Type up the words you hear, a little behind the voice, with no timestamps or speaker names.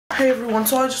Hey everyone,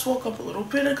 so I just woke up a little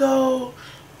bit ago.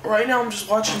 Right now I'm just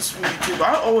watching some YouTube.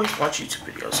 I always watch YouTube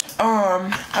videos.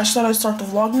 I said I'd start the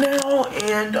vlog now,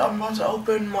 and I'm about to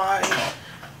open my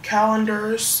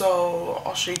calendar, so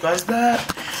I'll show you guys that.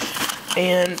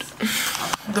 And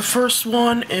the first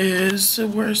one is,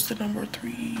 where's the number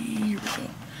 3? Here we go.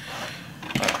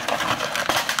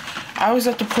 I always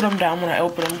have to put them down when I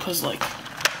open them, because like,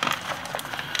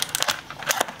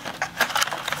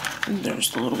 there's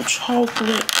the little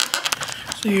chocolate.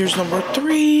 So here's number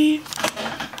 3.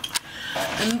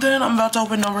 And then I'm about to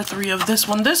open number 3 of this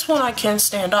one. This one I can't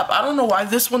stand up. I don't know why.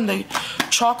 This one, the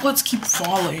chocolates keep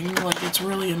falling. Like, it's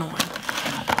really annoying.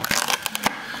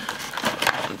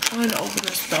 I'm trying to open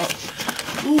this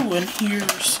up. Ooh, and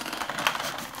here's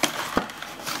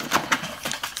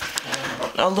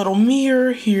a little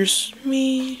mirror. Here's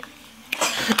me.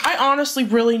 I honestly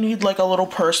really need like a little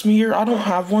purse mirror. I don't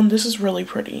have one. This is really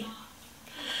pretty.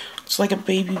 It's like a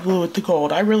baby blue with the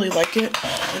gold. I really like it.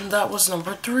 And that was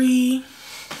number 3.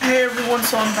 Hey everyone,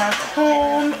 so I'm back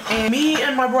home, and me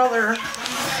and my brother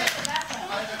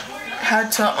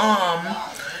had to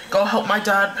go help my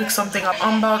dad pick something up.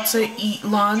 I'm about to eat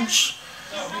lunch,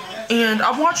 and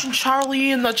I'm watching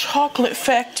Charlie and the Chocolate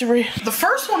Factory. The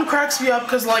first one cracks me up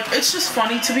because like it's just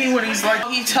funny to me when he's like, how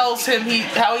he tells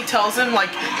him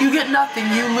like, you get nothing,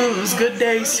 you lose, good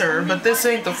day sir. But this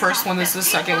ain't the first one, this is the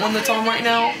second one that's on right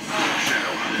now.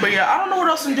 But yeah, I don't know what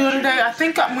else I'm doing today. I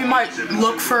think we might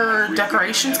look for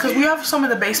decorations because we have some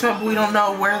in the basement, but we don't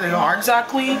know where they are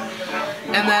exactly.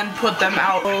 And then put them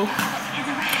out.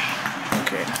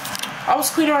 Okay. I was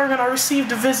cleaning our room and I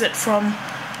received a visit from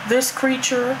this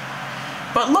creature.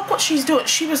 But look what she's doing.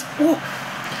 She's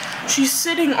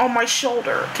sitting on my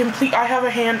shoulder. I have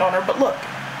a hand on her, but look.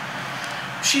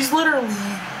 She's literally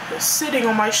sitting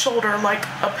on my shoulder like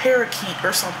a parakeet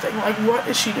or something. Like, what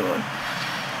is she doing?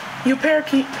 You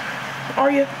parakeet,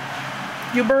 are you?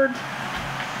 You bird?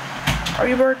 Are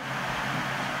you bird?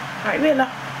 Hi, Bella.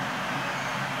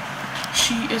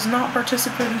 She is not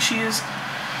participating. She is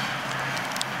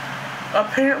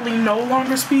apparently no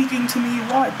longer speaking to me.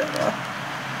 Why, Bella?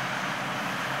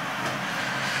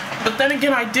 But then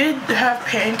again, I did have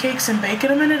pancakes and bacon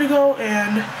a minute ago,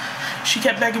 and she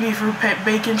kept begging me for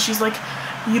bacon. She's like,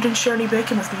 you didn't share any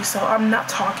bacon with me, so I'm not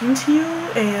talking to you,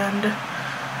 and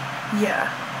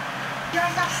yeah.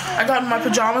 I got in my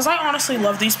pajamas. I honestly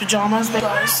love these pajamas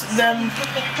because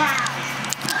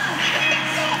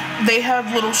they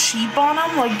have little sheep on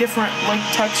them, like different like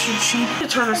textured sheep. I'm gonna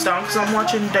turn this down because I'm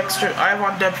watching Dexter. I have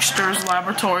on Dexter's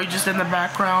Laboratory just in the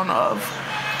background of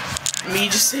me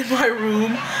just in my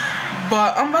room.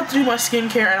 But I'm about to do my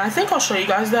skincare, and I think I'll show you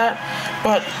guys that.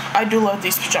 But I do love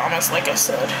these pajamas, like I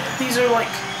said. These are like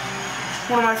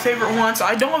one of my favorite ones.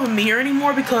 I don't have a mirror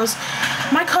anymore because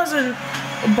my cousin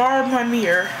borrowed my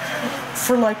mirror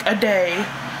for like a day,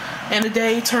 and a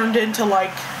day turned into like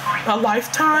a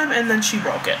lifetime, and then she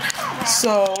broke it.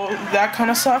 So that kind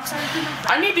of sucks.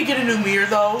 I need to get a new mirror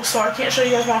though, so I can't show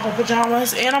you guys my whole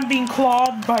pajamas. And I'm being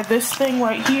clawed by this thing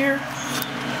right here.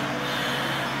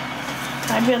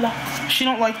 Hi Bella. She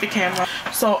don't like the camera.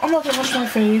 So I'm about to wash my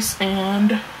face,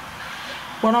 and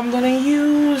what I'm gonna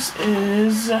use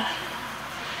is,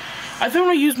 I think I'm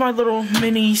gonna use my little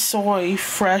mini soy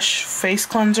fresh face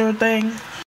cleanser thing.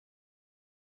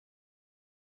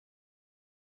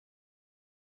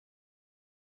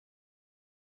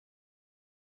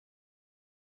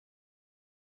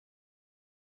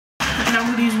 And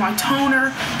I'm gonna use my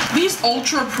toner. These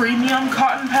ultra premium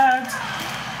cotton pads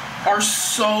are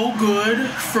so good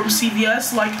from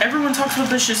CVS. Like, everyone talks about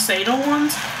the Shiseido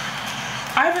ones.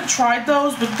 I haven't tried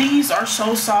those, but these are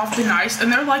so soft and nice,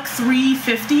 and they're like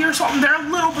 $3.50 or something. They're a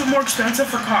little bit more expensive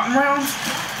for cotton rounds,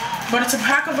 but it's a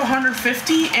pack of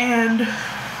 150, and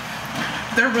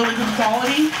they're really good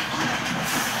quality,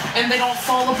 and they don't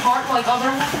fall apart like other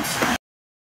ones.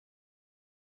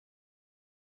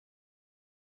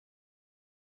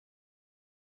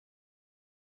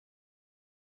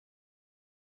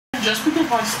 Just because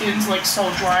my skin's like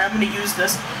so dry, I'm gonna use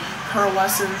this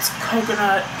Pearlescence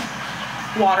Coconut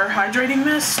Water Hydrating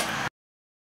Mist.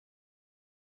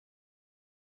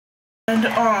 And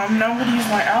now I'm gonna use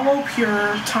my Aloe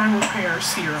Pure Time Repair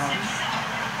Serum.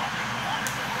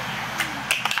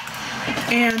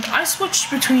 And I switched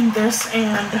between this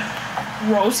and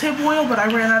rosehip oil, but I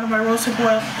ran out of my rosehip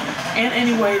oil. And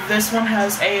anyway, this one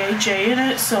has AHA in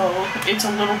it, so it's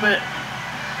a little bit,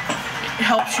 it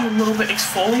helps you a little bit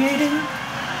exfoliating.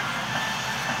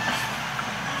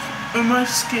 And my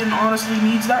skin honestly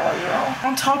needs that right now.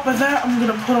 On top of that, I'm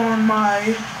gonna put on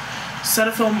my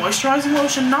Cetaphil moisturizing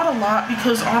lotion. Not a lot,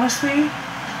 because honestly,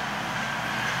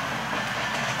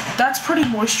 that's pretty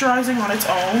moisturizing on its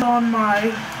own. On my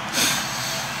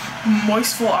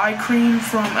Moistful eye cream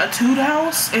from Etude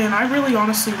House, and I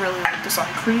honestly really like this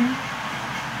eye cream.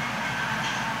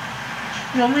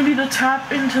 You only need to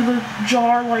tap into the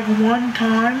jar like one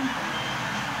time.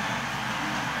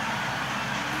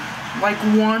 Like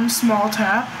one small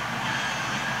tap.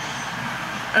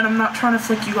 And I'm not trying to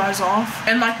flick you guys off.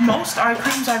 And like most eye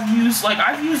creams I've used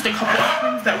a couple eye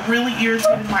creams that really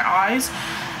irritated my eyes,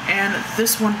 and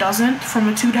this one doesn't, from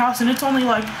Etude House, and it's only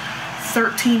like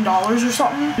 $13 or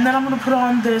something. And then I'm gonna put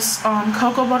on this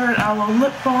cocoa butter and aloe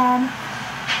lip balm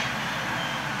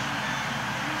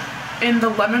in the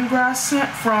lemongrass scent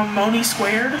from Moni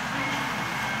Squared.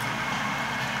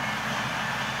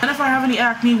 And if I have any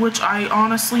acne, which I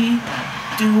honestly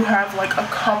do have like a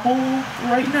couple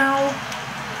right now,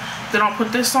 then I'll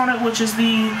put this on it, which is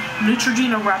the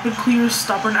Neutrogena Rapid Clear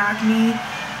Stubborn Acne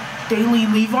Daily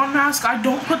Leave-On Mask. I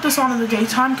don't put this on in the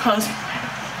daytime because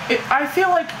I feel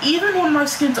like even when my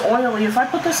skin's oily, if I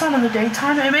put this on in the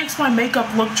daytime, it makes my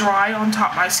makeup look dry on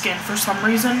top of my skin for some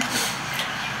reason.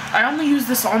 I only use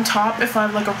this on top if I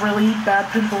have like a really bad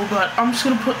pimple, but I'm just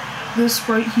gonna put this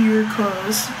right here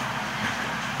because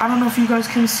I don't know if you guys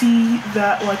can see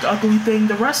that like ugly thing.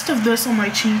 The rest of this on my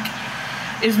cheek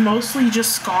is mostly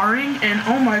just scarring, and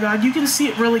oh my god, you can see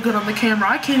it really good on the camera.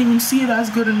 I can't even see it as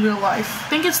good in real life. I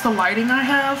think it's the lighting I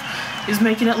have is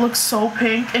making it look so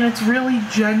pink, and it's really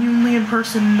genuinely in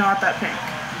person not that pink.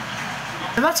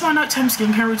 And that's my nighttime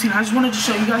skincare routine. I just wanted to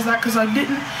show you guys that because I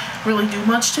didn't really do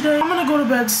much today. I'm gonna go to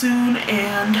bed soon,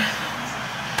 and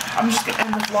I'm just gonna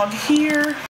end the vlog here.